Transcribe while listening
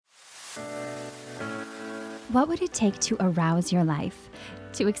What would it take to arouse your life,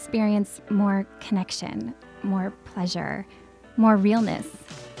 to experience more connection, more pleasure, more realness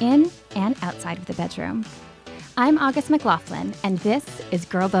in and outside of the bedroom? I'm August McLaughlin, and this is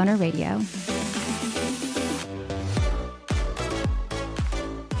Girl Boner Radio.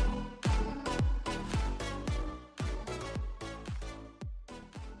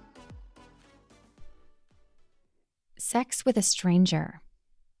 Sex with a stranger.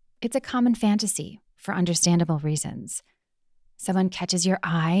 It's a common fantasy for understandable reasons. Someone catches your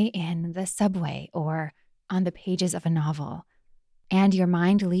eye in the subway or on the pages of a novel, and your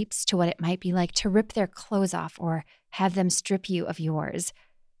mind leaps to what it might be like to rip their clothes off or have them strip you of yours,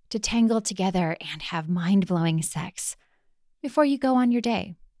 to tangle together and have mind-blowing sex before you go on your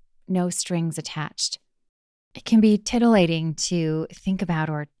day, no strings attached. It can be titillating to think about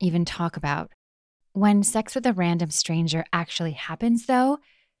or even talk about. When sex with a random stranger actually happens, though,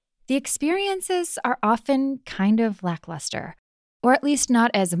 the experiences are often kind of lackluster, or at least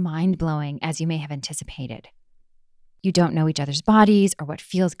not as mind-blowing as you may have anticipated. You don't know each other's bodies or what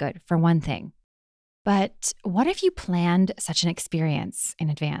feels good, for one thing. But what if you planned such an experience in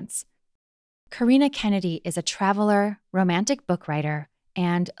advance? Karina Kennedy is a traveler, romantic book writer,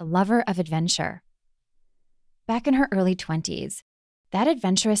 and lover of adventure. Back in her early 20s, that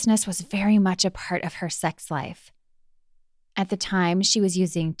adventurousness was very much a part of her sex life. At the time, she was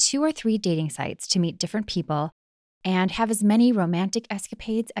using 2 or 3 dating sites to meet different people and have as many romantic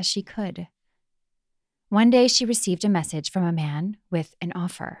escapades as she could. One day, she received a message from a man with an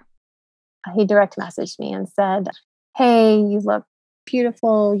offer. He direct messaged me and said, "Hey, you look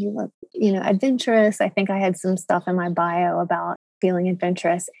beautiful. You look, adventurous." I think I had some stuff in my bio about feeling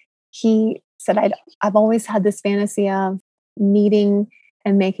adventurous. He said, I've always had this fantasy of meeting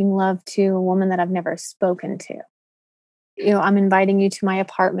and making love to a woman that I've never spoken to. I'm inviting you to my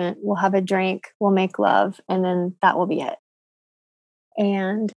apartment. We'll have a drink, we'll make love, and then that will be it.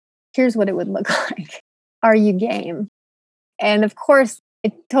 And here's what it would look like. Are you game? And of course,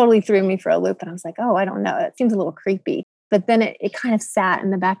 it totally threw me for a loop. And I was like, oh, I don't know. It seems a little creepy. But then it kind of sat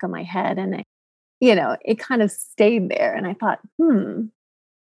in the back of my head and it kind of stayed there. And I thought,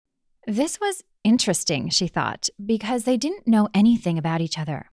 This was interesting, she thought, because they didn't know anything about each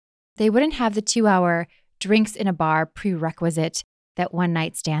other. They wouldn't have the 2-hour drinks in a bar prerequisite that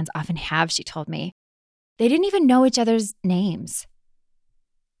one-night stands often have, she told me. They didn't even know each other's names.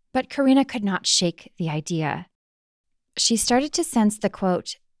 But Karina could not shake the idea. She started to sense the,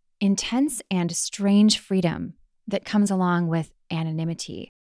 quote, intense and strange freedom that comes along with anonymity.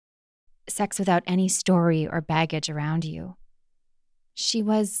 Sex without any story or baggage around you. She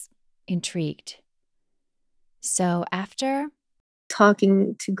was intrigued. So after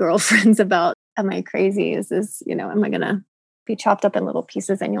talking to girlfriends about, am I crazy? Is this, am I going to be chopped up in little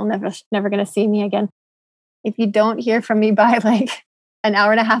pieces and you'll never going to see me again? If you don't hear from me by like an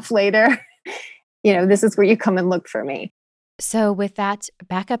hour and a half later, this is where you come and look for me. So with that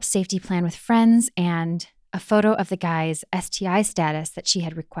backup safety plan with friends and a photo of the guy's STI status that she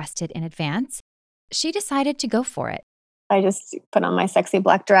had requested in advance, she decided to go for it. I just put on my sexy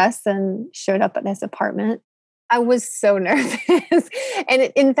black dress and showed up at his apartment. I was so nervous.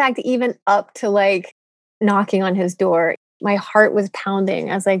 And in fact, even up to like knocking on his door, my heart was pounding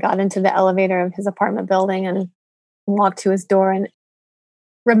as I got into the elevator of his apartment building and walked to his door, and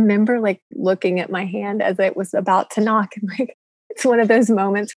remember like looking at my hand as it was about to knock. And like, it's one of those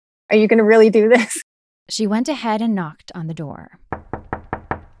moments. Are you going to really do this? She went ahead and knocked on the door.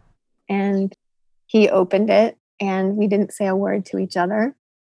 And he opened it and we didn't say a word to each other.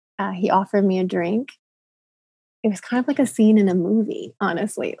 He offered me a drink. It was kind of like a scene in a movie,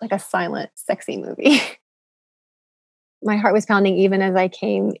 honestly, like a silent, sexy movie. My heart was pounding even as I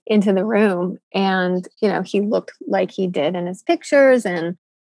came into the room. And, he looked like he did in his pictures. And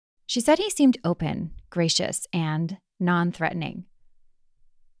she said he seemed open, gracious, and non-threatening.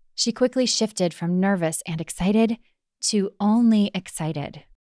 She quickly shifted from nervous and excited to only excited.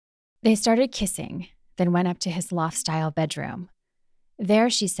 They started kissing, then went up to his loft-style bedroom.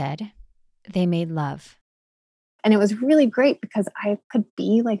 There, she said, they made love. And it was really great because I could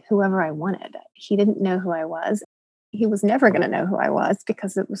be like whoever I wanted. He didn't know who I was. He was never going to know who I was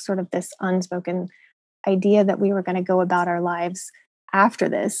because it was sort of this unspoken idea that we were going to go about our lives after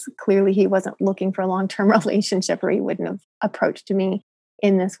this. Clearly, he wasn't looking for a long-term relationship, or he wouldn't have approached me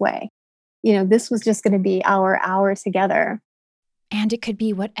in this way. This was just going to be our hour together. And it could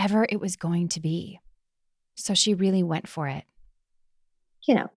be whatever it was going to be. So she really went for it.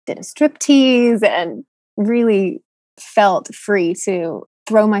 Did a striptease and really felt free to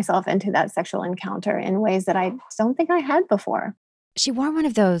throw myself into that sexual encounter in ways that I don't think I had before. She wore one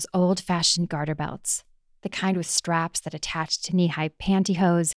of those old-fashioned garter belts, the kind with straps that attached to knee-high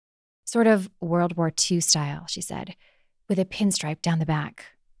pantyhose, sort of World War II style, she said, with a pinstripe down the back.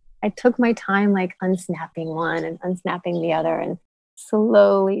 I took my time, like unsnapping one and unsnapping the other and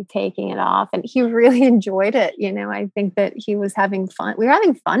slowly taking it off. And he really enjoyed it. I think that he was having fun. We were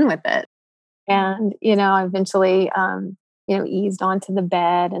having fun with it. And, I eventually, eased onto the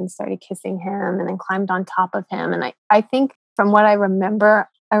bed and started kissing him and then climbed on top of him. And I think from what I remember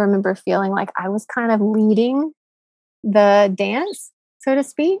feeling like I was kind of leading the dance, so to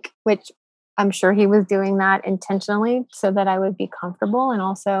speak, which I'm sure he was doing that intentionally so that I would be comfortable. And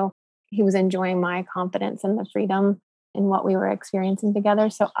also, he was enjoying my confidence and the freedom in what we were experiencing together.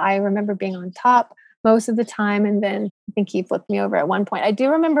 So I remember being on top most of the time. And then I think he flipped me over at one point. I do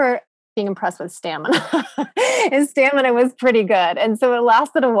remember being impressed with stamina. His stamina was pretty good. And so it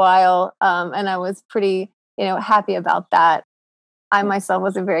lasted a while. And I was pretty, happy about that. I myself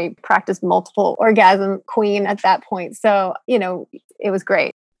was a very practiced multiple orgasm queen at that point. So, it was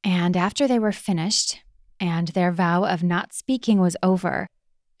great. And after they were finished and their vow of not speaking was over,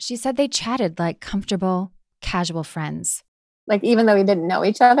 she said they chatted like comfortable, casual friends. Like, even though we didn't know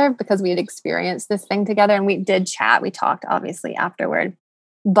each other because we had experienced this thing together and we did chat, we talked obviously afterward,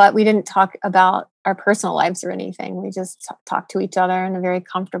 but we didn't talk about our personal lives or anything. We just talked to each other in a very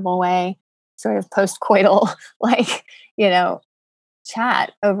comfortable way, sort of post-coital, like,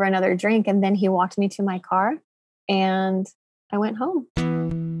 chat over another drink. And then he walked me to my car and I went home.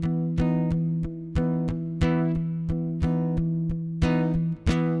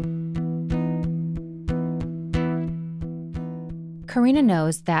 Karina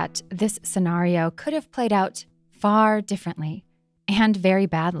knows that this scenario could have played out far differently and very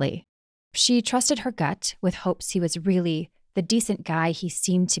badly. She trusted her gut with hopes he was really the decent guy he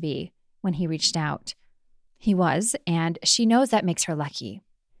seemed to be when he reached out. He was, and she knows that makes her lucky.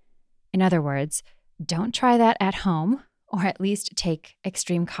 In other words, don't try that at home, or at least take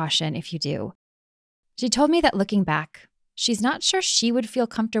extreme caution if you do. She told me that looking back, she's not sure she would feel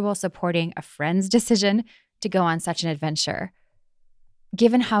comfortable supporting a friend's decision to go on such an adventure.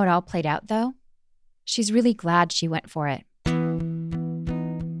 Given how it all played out, though, she's really glad she went for it.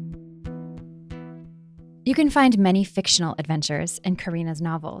 You can find many fictional adventures in Karina's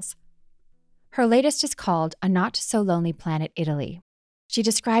novels. Her latest is called A Not So Lonely Planet, Italy. She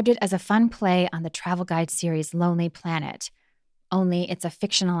described it as a fun play on the travel guide series Lonely Planet, only it's a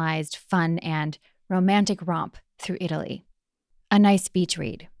fictionalized, fun, and romantic romp through Italy. A nice beach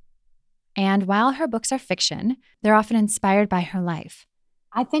read. And while her books are fiction, they're often inspired by her life.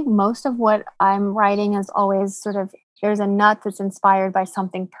 I think most of what I'm writing is always sort of, there's a nut that's inspired by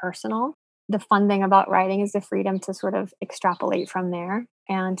something personal. The fun thing about writing is the freedom to sort of extrapolate from there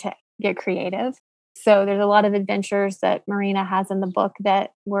and to get creative. So there's a lot of adventures that Marina has in the book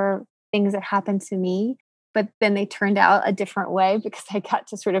that were things that happened to me, but then they turned out a different way because I got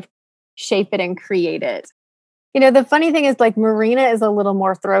to sort of shape it and create it. The funny thing is, like, Marina is a little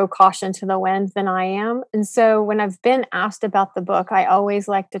more throw caution to the wind than I am. And so when I've been asked about the book, I always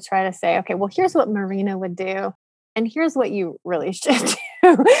like to try to say, okay, well, here's what Marina would do. And here's what you really should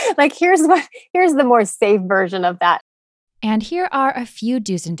do. Like, here's the more safe version of that. And here are a few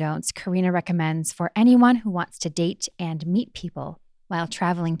do's and don'ts Karina recommends for anyone who wants to date and meet people while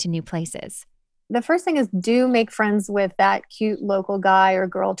traveling to new places. The first thing is, do make friends with that cute local guy or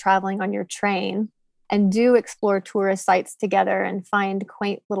girl traveling on your train. And do explore tourist sites together and find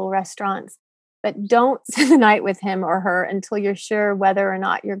quaint little restaurants. But don't spend the night with him or her until you're sure whether or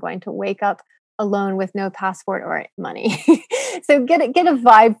not you're going to wake up alone with no passport or money. So get a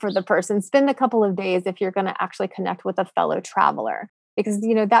vibe for the person. Spend a couple of days if you're going to actually connect with a fellow traveler. Because,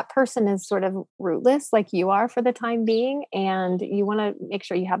 that person is sort of rootless like you are for the time being. And you want to make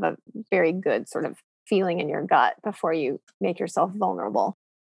sure you have a very good sort of feeling in your gut before you make yourself vulnerable.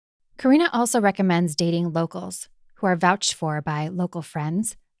 Karina also recommends dating locals who are vouched for by local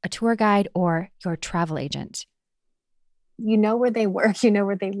friends, a tour guide, or your travel agent. You know where they work, you know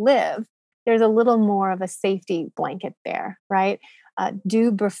where they live. There's a little more of a safety blanket there, right?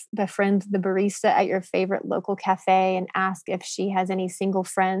 Do befriend the barista at your favorite local cafe and ask if she has any single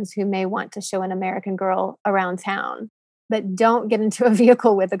friends who may want to show an American girl around town. But don't get into a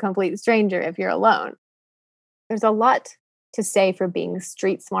vehicle with a complete stranger if you're alone. There's a lot to say for being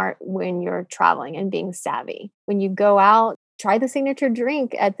street smart when you're traveling and being savvy. When you go out, try the signature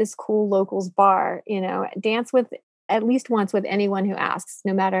drink at this cool locals bar, dance with at least once with anyone who asks,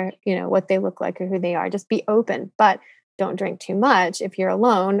 no matter, what they look like or who they are. Just be open, but don't drink too much if you're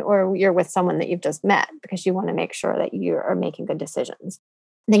alone or you're with someone that you've just met, because you want to make sure that you are making good decisions.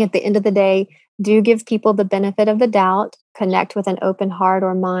 I think at the end of the day, do give people the benefit of the doubt. connect with an open heart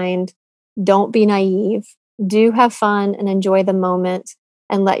or mind. Don't be naive. Do have fun and enjoy the moment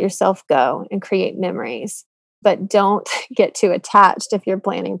and let yourself go and create memories. But don't get too attached if you're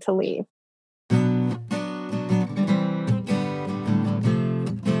planning to leave.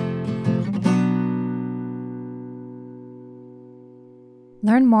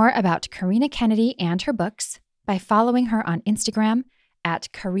 Learn more about Karina Kennedy and her books by following her on Instagram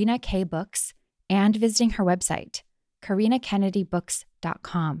at Karina K Books and visiting her website,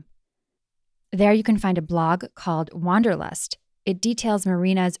 karinakennedybooks.com. There you can find a blog called Wanderlust. It details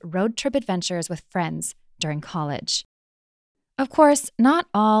Marina's road trip adventures with friends during college. Of course, not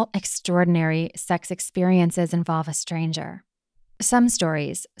all extraordinary sex experiences involve a stranger. Some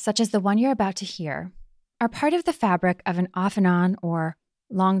stories, such as the one you're about to hear, are part of the fabric of an off-and-on or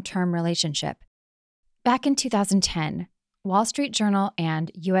long-term relationship. Back in 2010, Wall Street Journal and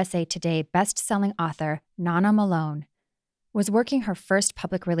USA Today best-selling author Nana Malone was working her first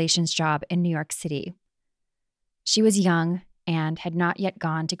public relations job in New York City. She was young and had not yet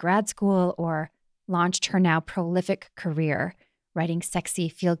gone to grad school or launched her now prolific career writing sexy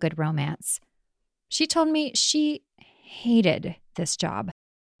feel-good romance. She told me she hated this job,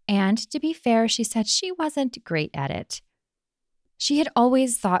 and to be fair, she said she wasn't great at it. She had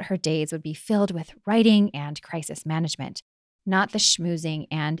always thought her days would be filled with writing and crisis management, not the schmoozing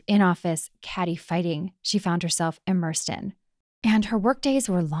and in-office catty fighting she found herself immersed in. And her workdays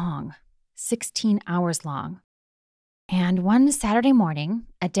were long, 16 hours long. And one Saturday morning,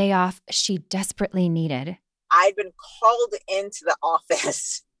 a day off she desperately needed, I'd been called into the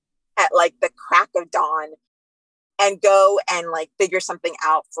office at like the crack of dawn and go and like figure something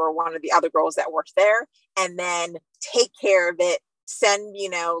out for one of the other girls that worked there and then take care of it, send,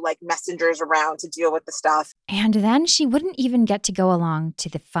 like messengers around to deal with the stuff. And then she wouldn't even get to go along to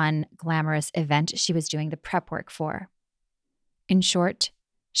the fun, glamorous event she was doing the prep work for. In short,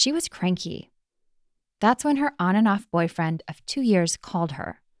 she was cranky. That's when her on and off boyfriend of 2 years called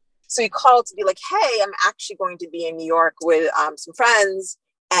her. So he called to be like, hey, I'm actually going to be in New York with some friends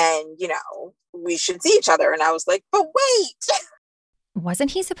and, we should see each other. And I was like, but wait.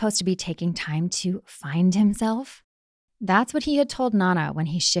 Wasn't he supposed to be taking time to find himself? That's what he had told Nana when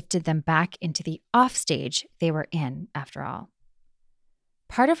he shifted them back into the off stage they were in, after all.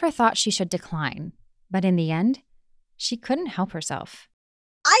 Part of her thought she should decline, but in the end, she couldn't help herself.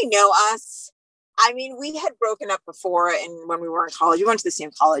 I know us. I mean, we had broken up before, and when we were in college, we went to the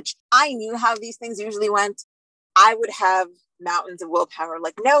same college. I knew how these things usually went. I would have mountains of willpower,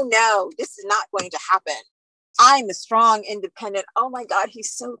 like, no, this is not going to happen. I'm a strong, independent. Oh my God,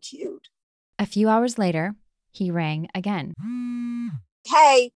 he's so cute. A few hours later, he rang again.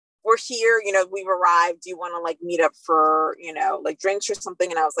 Hey, we're here. We've arrived. Do you want to like meet up for, like drinks or something?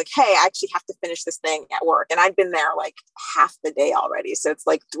 And I was like, hey, I actually have to finish this thing at work. And I'd been there like half the day already. So it's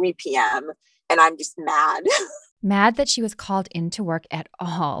like 3 p.m. and I'm just mad. Mad that she was called into work at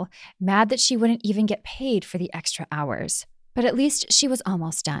all. Mad that she wouldn't even get paid for the extra hours. But at least she was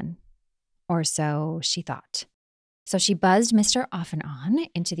almost done. Or so she thought. So she buzzed Mr. Off and On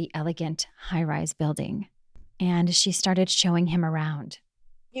into the elegant high-rise building. And she started showing him around.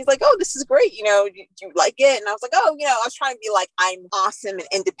 He's like, oh, this is great. Do you like it? And I was like, oh, I was trying to be like, I'm awesome and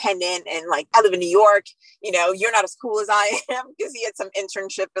independent. And like, I live in New York, you're not as cool as I am, because he had some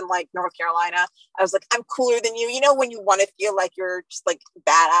internship in like North Carolina. I was like, I'm cooler than you. When you want to feel like you're just like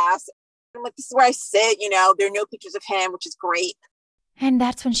badass. I'm like, this is where I sit, there are no pictures of him, which is great. And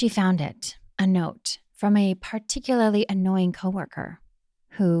that's when she found it, a note from a particularly annoying coworker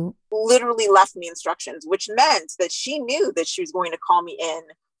who literally left me instructions, which meant that she knew that she was going to call me in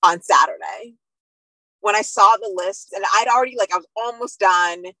on Saturday. When I saw the list, and I'd already I was almost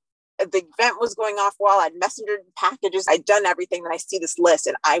done. The event was going off well. I'd messengered packages. I'd done everything. And I see this list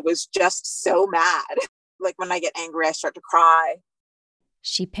and I was just so mad. Like when I get angry, I start to cry.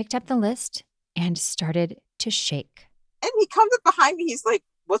 She picked up the list and started to shake. And he comes up behind me. He's like,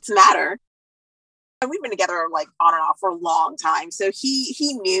 what's the matter? And we've been together like on and off for a long time. So he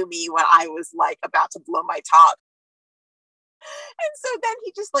knew me when I was like about to blow my top. And so then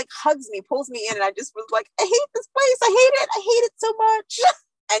he just like hugs me, pulls me in. And I just was like, I hate this place. I hate it. I hate it so much.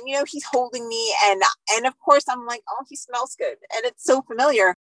 And, he's holding me. And of course I'm like, oh, he smells good. And it's so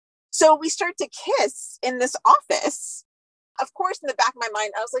familiar. So we start to kiss in this office. Of course, in the back of my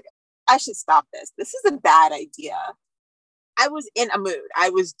mind, I was like, I should stop this. This is a bad idea. I was in a mood. I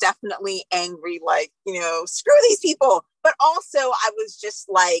was definitely angry, like, screw these people. But also I was just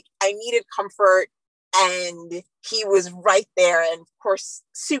like, I needed comfort, and he was right there and of course,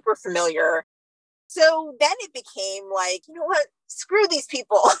 super familiar. So then it became like, you know what? Screw these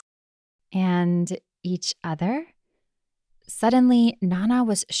people. And each other? Suddenly, Nana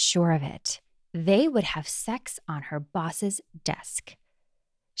was sure of it. They would have sex on her boss's desk.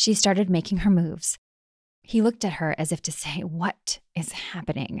 She started making her moves. He looked at her as if to say, "What is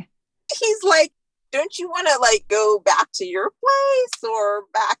happening?" He's like, don't you want to like go back to your place or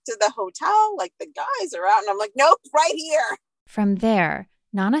back to the hotel? Like the guys are out. And I'm like, nope, right here. From there,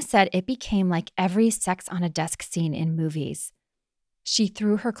 Nana said it became like every sex on a desk scene in movies. She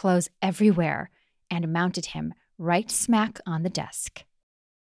threw her clothes everywhere and mounted him right smack on the desk.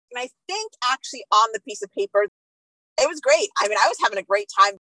 And I think actually on the piece of paper, it was great. I mean, I was having a great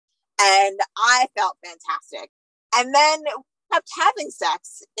time and I felt fantastic. And then kept having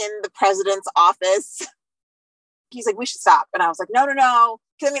sex in the president's office. He's like, we should stop. And I was like, no.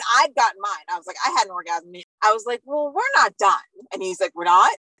 Because I mean, I'd gotten mine. I was like, I had an orgasm. I was like, well, we're not done. And he's like, we're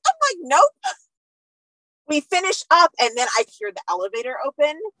not? I'm like, nope. We finish up and then I hear the elevator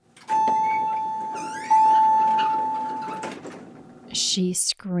open. She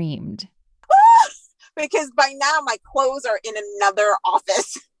screamed. Because by now my clothes are in another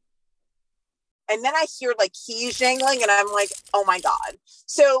office. And then I hear like keys jangling and I'm like, oh my God.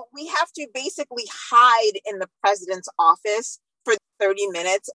 So we have to basically hide in the president's office for 30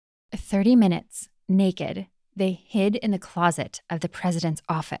 minutes. 30 minutes, naked, they hid in the closet of the president's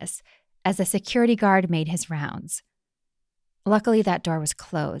office as a security guard made his rounds. Luckily, that door was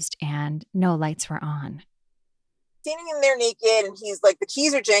closed and no lights were on. Standing in there naked and he's like, the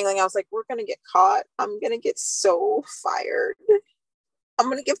keys are jangling. I was like, we're going to get caught. I'm going to get so fired. I'm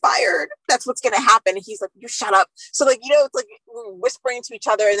going to get fired. That's what's going to happen. And he's like, you shut up. So like, you know, it's like we're whispering to each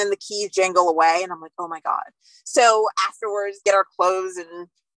other and then the keys jangle away. And I'm like, oh my God. So afterwards, get our clothes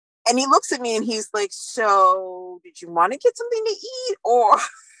and he looks at me and he's like, so did you want to get something to eat or?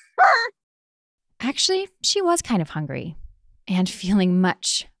 Actually, she was kind of hungry and feeling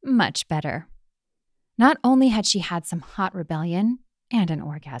much, much better. Not only had she had some hot rebellion and an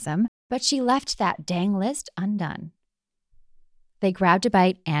orgasm, but she left that dang list undone. They grabbed a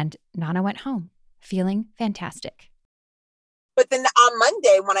bite and Nana went home, feeling fantastic. But then on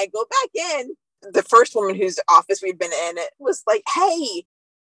Monday, when I go back in, the first woman whose office we'd been in, it was like, hey,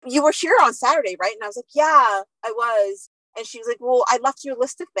 you were here on Saturday, right? And I was like, yeah, I was. And she was like, well, I left you a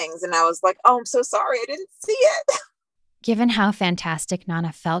list of things. And I was like, oh, I'm so sorry. I didn't see it. Given how fantastic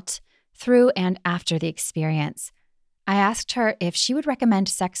Nana felt through and after the experience, I asked her if she would recommend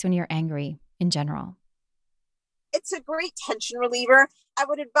sex when you're angry in general. It's a great tension reliever. I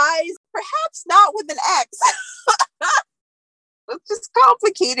would advise perhaps not with an ex. It's just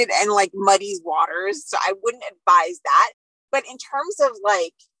complicated and like muddies waters. So I wouldn't advise that. But in terms of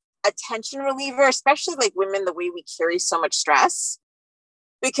like a tension reliever, especially like women, the way we carry so much stress,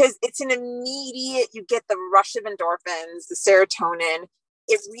 because it's an immediate, you get the rush of endorphins, the serotonin.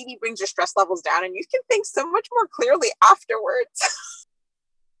 It really brings your stress levels down and you can think so much more clearly afterwards.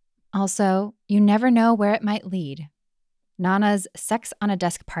 Also, you never know where it might lead. Nana's sex on a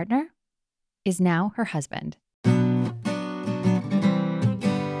desk partner is now her husband.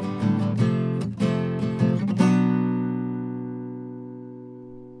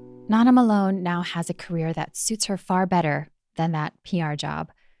 Nana Malone now has a career that suits her far better than that PR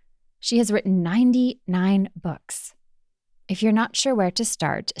job. She has written 99 books. If you're not sure where to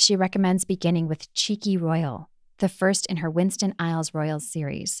start, she recommends beginning with Cheeky Royal, the first in her Winston Isles Royals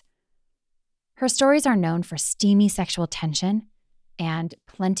series. Her stories are known for steamy sexual tension and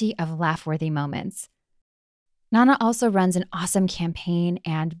plenty of laugh-worthy moments. Nana also runs an awesome campaign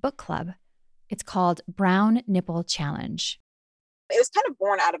and book club. It's called Brown Nipple Challenge. It was kind of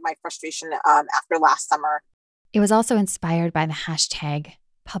born out of my frustration after last summer. It was also inspired by the hashtag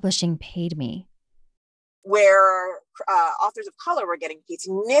 #PublishingPaidMe, where authors of color were getting paid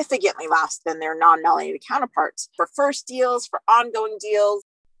significantly less than their non-melanated counterparts for first deals, for ongoing deals.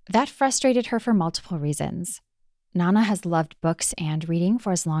 That frustrated her for multiple reasons. Nana has loved books and reading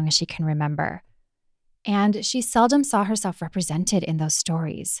for as long as she can remember, and she seldom saw herself represented in those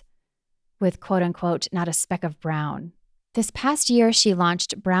stories, with quote-unquote not a speck of brown. This past year, she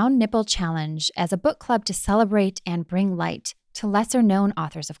launched Brown Nipple Challenge as a book club to celebrate and bring light to lesser-known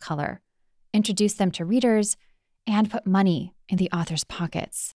authors of color, introduce them to readers, and put money in the authors'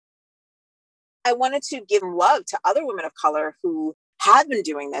 pockets. I wanted to give love to other women of color who have been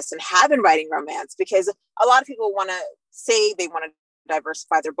doing this and have been writing romance, because a lot of people want to say they want to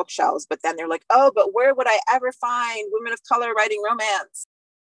diversify their bookshelves, but then they're like, oh, but where would I ever find women of color writing romance?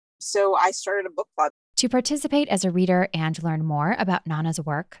 So I started a book club. To participate as a reader and learn more about Nana's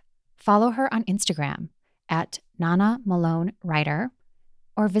work, follow her on Instagram at Nana Malone Writer,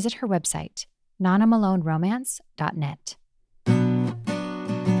 or visit her website, nanamaloneromance.net.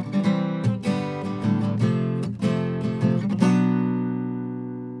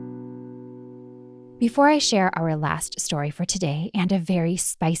 Before I share our last story for today and a very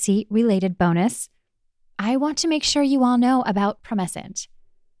spicy related bonus, I want to make sure you all know about Promescent.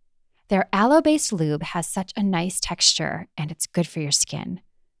 Their aloe-based lube has such a nice texture and it's good for your skin.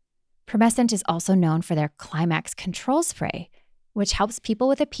 Promescent is also known for their Climax Control Spray, which helps people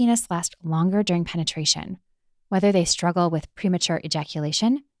with a penis last longer during penetration, whether they struggle with premature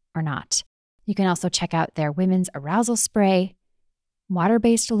ejaculation or not. You can also check out their Women's Arousal Spray,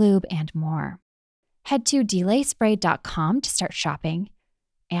 water-based lube, and more. Head to delayspray.com to start shopping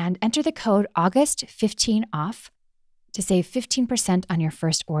and enter the code AUGUST15OFF to save 15% on your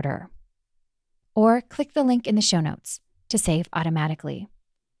first order. Or click the link in the show notes to save automatically.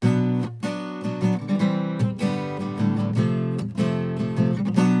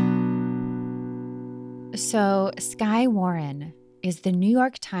 So, Skye Warren is the New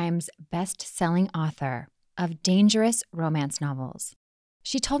York Times best-selling author of dangerous romance novels.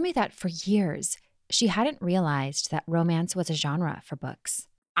 She told me that for years, she hadn't realized that romance was a genre for books.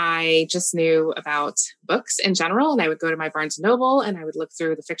 I just knew about books in general, and I would go to my Barnes & Noble and I would look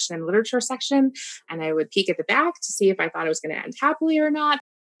through the fiction and literature section, and I would peek at the back to see if I thought it was going to end happily or not.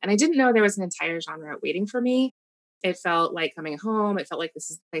 And I didn't know there was an entire genre waiting for me. It felt like coming home. It felt like this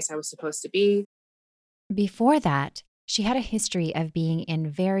is the place I was supposed to be. Before that, she had a history of being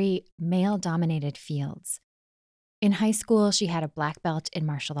in very male-dominated fields. In high school, she had a black belt in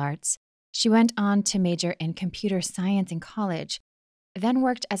martial arts. She went on to major in computer science in college, then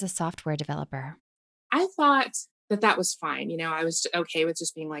worked as a software developer. I thought that was fine. You know, I was okay with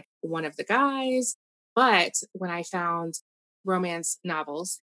just being like one of the guys. But when I found romance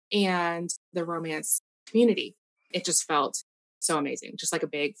novels and the romance community, it just felt so amazing, just like a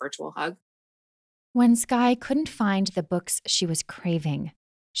big virtual hug. When Skye couldn't find the books she was craving,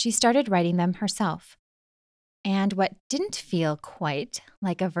 she started writing them herself. And what didn't feel quite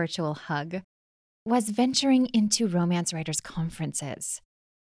like a virtual hug was venturing into romance writers' conferences.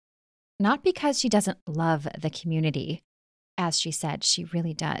 Not because she doesn't love the community, as she said she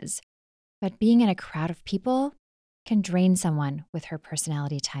really does, but being in a crowd of people can drain someone with her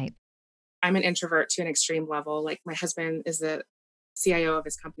personality type. I'm an introvert to an extreme level. Like, my husband is the CIO of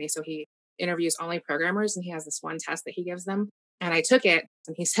his company, so he interviews only programmers, and he has this one test that he gives them. And I took it,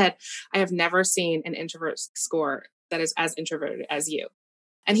 and he said, I have never seen an introvert score that is as introverted as you.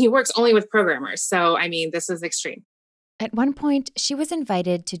 And he works only with programmers. So, I mean, this is extreme. At one point, she was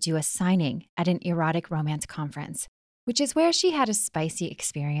invited to do a signing at an erotic romance conference, which is where she had a spicy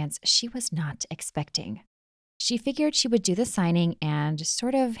experience she was not expecting. She figured she would do the signing and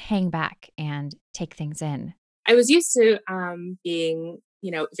sort of hang back and take things in. I was used to being,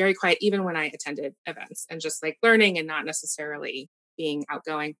 very quiet, even when I attended events, and just like learning and not necessarily being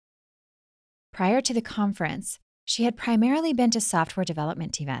outgoing. Prior to the conference, she had primarily been to software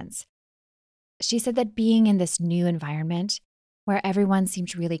development events. She said that being in this new environment, where everyone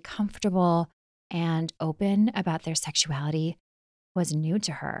seemed really comfortable and open about their sexuality, was new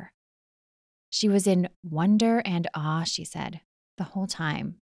to her. She was in wonder and awe, she said, the whole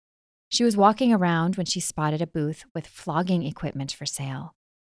time. She was walking around when she spotted a booth with flogging equipment for sale.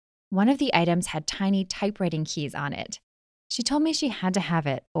 One of the items had tiny typewriting keys on it. She told me she had to have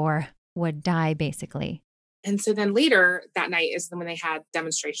it or would die, basically. And so then later that night is when they had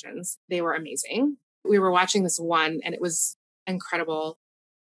demonstrations. They were amazing. We were watching this one and it was incredible.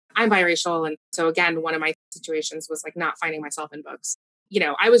 I'm biracial. And so again, one of my situations was like not finding myself in books.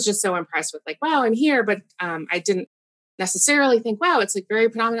 I was just so impressed with like, wow, I'm here. But I didn't necessarily think, wow, it's like very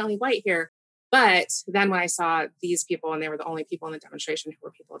predominantly white here. But then when I saw these people, and they were the only people in the demonstration who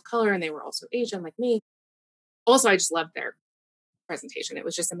were people of color, and they were also Asian like me. Also, I just loved their presentation. It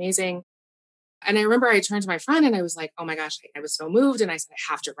was just amazing. And I remember I turned to my friend and I was like, oh my gosh, I was so moved. And I said,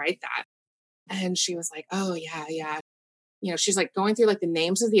 I have to write that. And she was like, oh yeah, yeah. She's like going through like the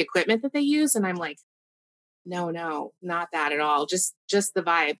names of the equipment that they use. And I'm like, no, not that at all. Just the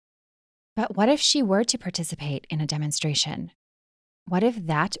vibe. But what if she were to participate in a demonstration? What if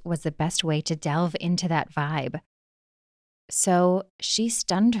that was the best way to delve into that vibe? So she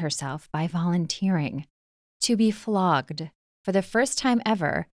stunned herself by volunteering to be flogged for the first time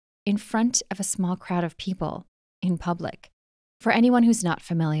ever in front of a small crowd of people in public. For anyone who's not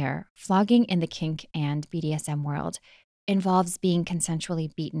familiar, flogging in the kink and BDSM world involves being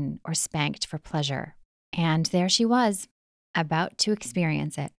consensually beaten or spanked for pleasure. And there she was, about to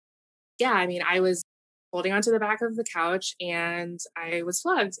experience it. Yeah, I mean, I was holding onto the back of the couch and I was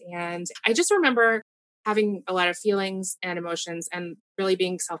flogged. And I just remember having a lot of feelings and emotions and really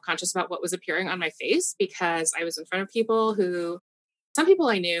being self-conscious about what was appearing on my face, because I was in front of people some people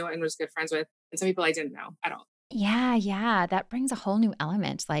I knew and was good friends with, and some people I didn't know at all. Yeah, that brings a whole new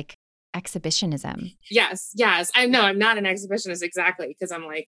element. Like, exhibitionism. Yes. I know I'm not an exhibitionist exactly because I'm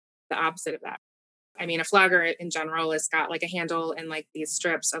like the opposite of that. I mean, a flogger in general has got like a handle and like these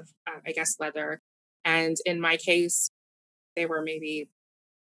strips of, I guess, leather. And in my case, they were maybe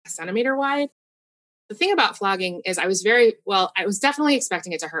a centimeter wide. The thing about flogging is I was definitely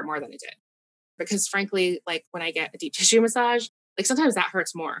expecting it to hurt more than it did. Because frankly, like when I get a deep tissue massage, like sometimes that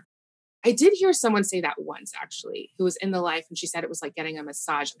hurts more. I did hear someone say that once, actually, who was in the life, and she said it was like getting a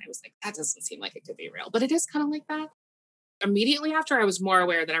massage. And I was like, that doesn't seem like it could be real. But it is kind of like that. Immediately after, I was more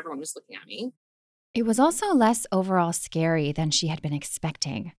aware that everyone was looking at me. It was also less overall scary than she had been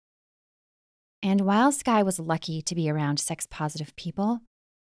expecting. And while Skye was lucky to be around sex-positive people,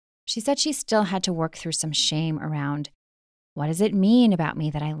 she said she still had to work through some shame around, what does it mean about me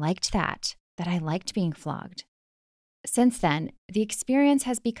that I liked that I liked being flogged? Since then, the experience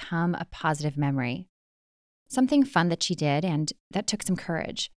has become a positive memory, something fun that she did and that took some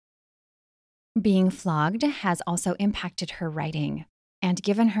courage. Being flogged has also impacted her writing and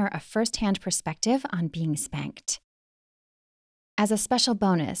given her a firsthand perspective on being spanked. As a special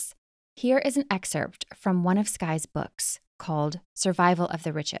bonus, here is an excerpt from one of Skye's books called Survival of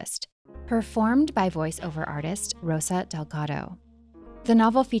the Richest, performed by voiceover artist Rosa Delgado. The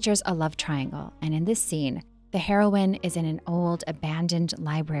novel features a love triangle, and in this scene, the heroine is in an old, abandoned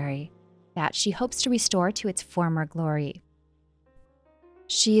library that she hopes to restore to its former glory.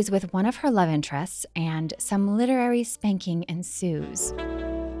 She is with one of her love interests, and some literary spanking ensues.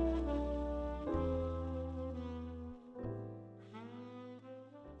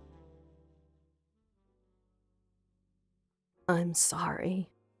 I'm sorry.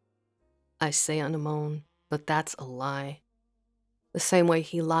 I say unmoan, but that's a lie. The same way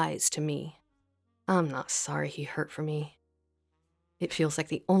he lies to me. I'm not sorry he hurt for me. It feels like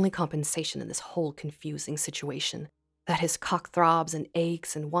the only compensation in this whole confusing situation, that his cock throbs and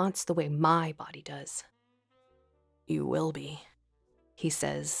aches and wants the way my body does. You will be, he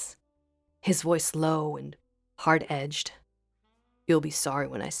says, his voice low and hard-edged. You'll be sorry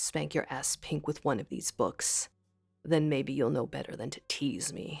when I spank your ass pink with one of these books. Then maybe you'll know better than to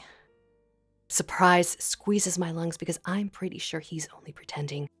tease me. Surprise squeezes my lungs because I'm pretty sure he's only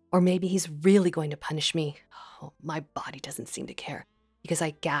pretending. Or maybe he's really going to punish me. Oh, my body doesn't seem to care because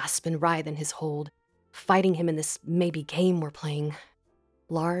I gasp and writhe in his hold, fighting him in this maybe game we're playing.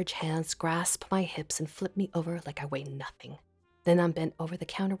 Large hands grasp my hips and flip me over like I weigh nothing. Then I'm bent over the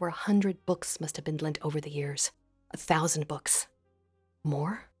counter where 100 books must have been lent over the years. 1,000 books.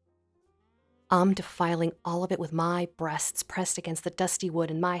 More? I'm defiling all of it with my breasts pressed against the dusty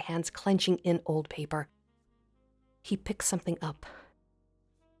wood and my hands clenching in old paper. He picks something up.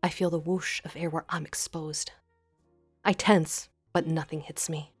 I feel the whoosh of air where I'm exposed. I tense, but nothing hits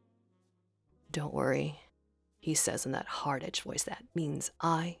me. Don't worry, he says in that hard-edged voice that means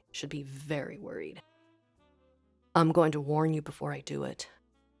I should be very worried. I'm going to warn you before I do it.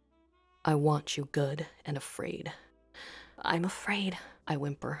 I want you good and afraid. I'm afraid, I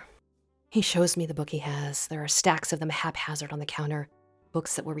whimper. He shows me the book he has. There are stacks of them haphazard on the counter.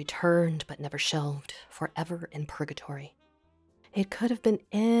 Books that were returned but never shelved, forever in purgatory. It could have been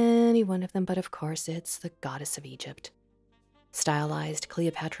any one of them, but of course it's the goddess of Egypt. Stylized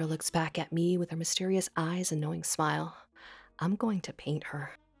Cleopatra looks back at me with her mysterious eyes and knowing smile. I'm going to paint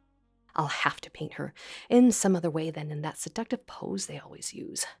her. I'll have to paint her in some other way than in that seductive pose they always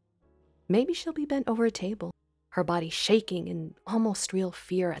use. Maybe she'll be bent over a table, her body shaking in almost real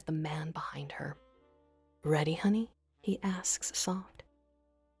fear at the man behind her. Ready, honey? He asks, soft.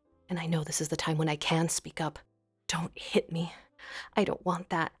 And I know this is the time when I can speak up. Don't hit me. I don't want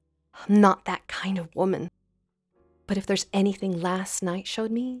that. I'm not that kind of woman. But if there's anything last night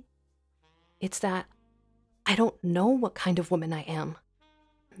showed me, it's that I don't know what kind of woman I am.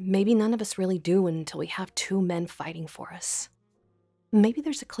 Maybe none of us really do until we have two men fighting for us. Maybe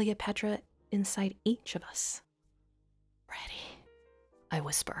there's a Cleopatra inside each of us. Ready, I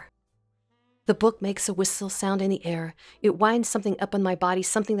whisper. The book makes a whistle sound in the air. It winds something up on my body,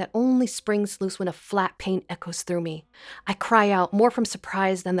 something that only springs loose when a flat pain echoes through me. I cry out, more from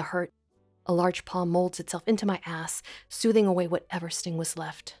surprise than the hurt. A large paw molds itself into my ass, soothing away whatever sting was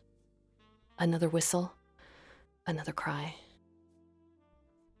left. Another whistle, another cry.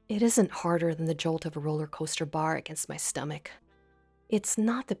 It isn't harder than the jolt of a roller coaster bar against my stomach. It's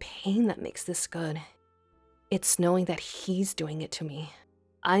not the pain that makes this good. It's knowing that he's doing it to me.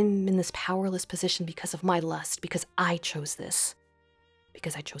 I'm in this powerless position because of my lust, because I chose this,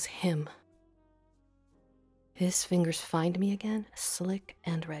 because I chose him. His fingers find me again, slick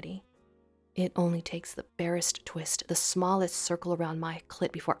and ready. It only takes the barest twist, the smallest circle around my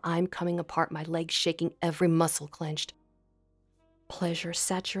clit before I'm coming apart, my legs shaking, every muscle clenched. Pleasure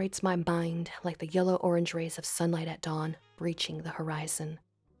saturates my mind like the yellow-orange rays of sunlight at dawn, breaching the horizon.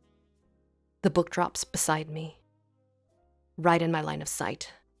 The book drops beside me, right in my line of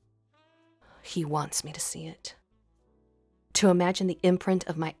sight. He wants me to see it. To imagine the imprint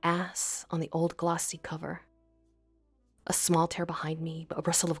of my ass on the old glossy cover. A small tear behind me, a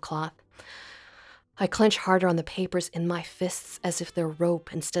rustle of cloth. I clench harder on the papers in my fists as if they're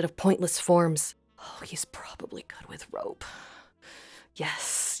rope instead of pointless forms. Oh, he's probably good with rope.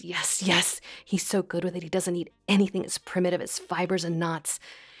 Yes, yes, yes. He's so good with it, he doesn't need anything as primitive as fibers and knots.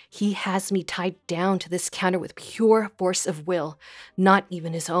 He has me tied down to this counter with pure force of will, not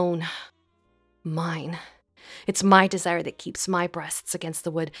even his own. Mine. It's my desire that keeps my breasts against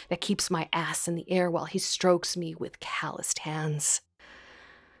the wood, that keeps my ass in the air while he strokes me with calloused hands.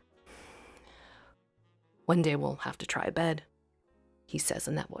 One day we'll have to try a bed, he says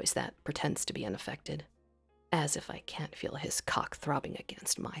in that voice that pretends to be unaffected, as if I can't feel his cock throbbing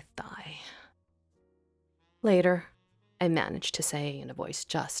against my thigh. Later, I manage to say in a voice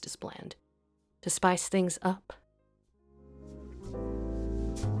just as bland, to spice things up.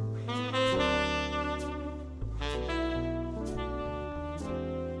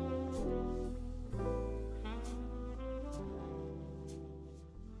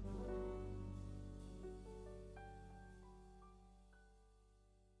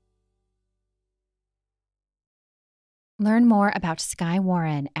 Learn more about Skye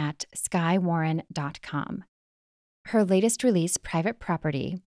Warren at skyewarren.com. Her latest release, Private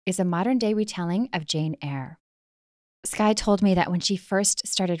Property, is a modern-day retelling of Jane Eyre. Skye told me that when she first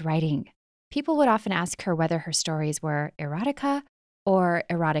started writing, people would often ask her whether her stories were erotica or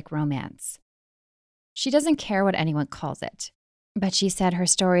erotic romance. She doesn't care what anyone calls it, but she said her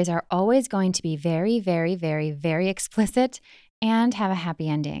stories are always going to be very, very, very, very explicit and have a happy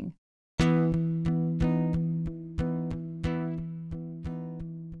ending.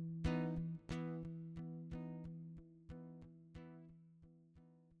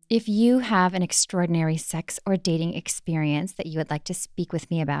 If you have an extraordinary sex or dating experience that you would like to speak with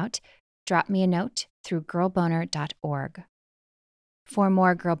me about, drop me a note through girlboner.org. For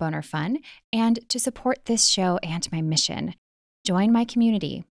more Girl Boner fun and to support this show and my mission, join my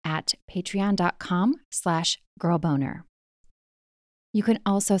community at patreon.com/girlboner. You can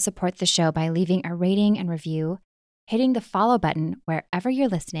also support the show by leaving a rating and review, hitting the follow button wherever you're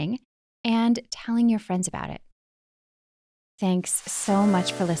listening, and telling your friends about it. Thanks so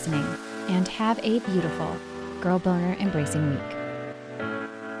much for listening, and have a beautiful Girl Boner embracing week.